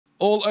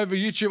all over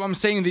YouTube. I'm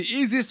seeing the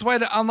easiest way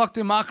to unlock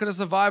the Mark of the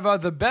Survivor,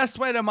 the best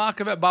way to mark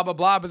of it, blah, blah,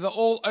 blah, but they're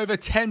all over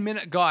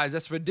 10-minute guys.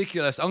 That's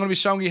ridiculous. I'm going to be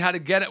showing you how to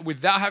get it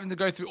without having to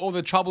go through all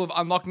the trouble of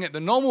unlocking it the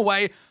normal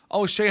way.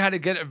 I'll show you how to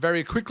get it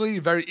very quickly,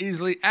 very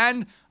easily,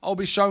 and I'll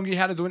be showing you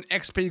how to do an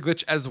XP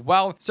glitch as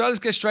well. So let's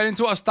get straight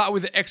into it. I'll start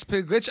with the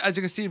XP glitch. As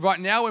you can see right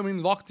now, we're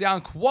in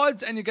lockdown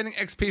quads and you're getting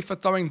XP for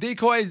throwing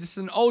decoys. This is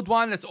an old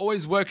one that's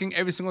always working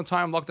every single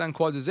time lockdown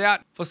quads is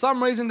out. For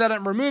some reason, they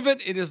don't remove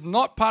it. It is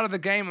not part of the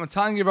game. I'm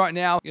telling you right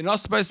now, you're not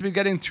supposed to be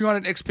getting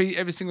 200 XP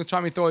every single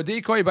time you throw a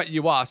decoy, but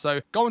you are. So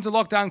go into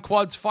lockdown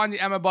quads, find the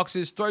ammo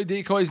boxes, throw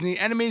decoys in the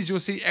enemies. You'll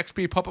see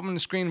XP pop up on the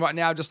screen right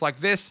now, just like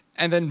this.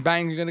 And then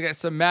bang, you're going to get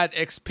some mad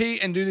XP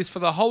and do this for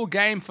the whole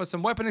game. For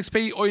some weapon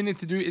XP, all you need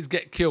to do is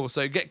get kills.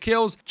 So get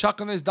kills,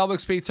 chuck on those double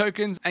XP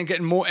tokens, and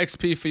get more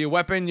XP for your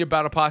weapon, your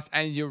battle pass,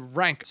 and your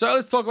rank. So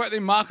let's talk about the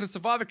Mark of the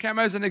Survivor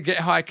camos and the Get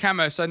High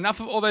camo. So enough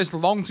of all those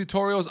long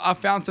tutorials. I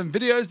found some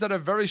videos that are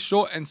very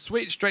short and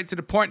sweet, straight to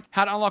the point,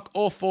 how to unlock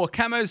all 4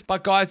 camos.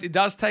 But guys, it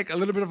does take a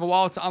little bit of a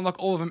while to unlock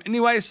all of them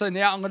anyway. So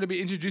now I'm going to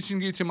be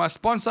introducing you to my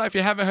sponsor. If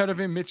you haven't heard of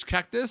him, Mitch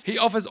Cactus, he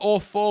offers all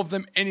 4 of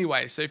them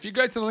anyway. So if you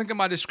go to the link in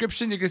my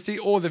description, you can see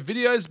all the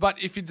videos.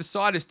 But if you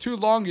decide it's too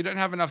long, you don't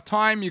have enough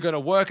time, you got to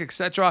work,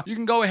 etc., you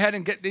can go ahead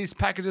and get these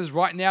packages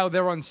right now.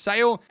 They're on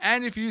sale,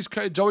 and if you use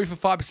code Joey for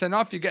 5%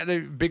 off, you get a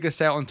bigger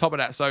sale on top of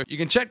that. So you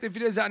can check the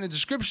videos out in the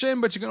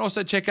description, but you can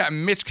also check out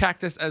Mitch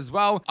Cactus as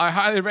well. I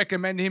highly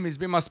recommend him. He's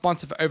been my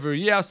sponsor for over a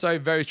year, so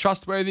very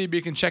trustworthy, but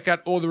you can check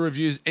out all the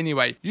reviews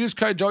anyway. Use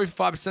code Joey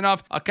for 5%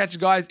 off. I'll catch you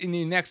guys in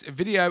the next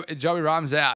video. Joey Rhymes out.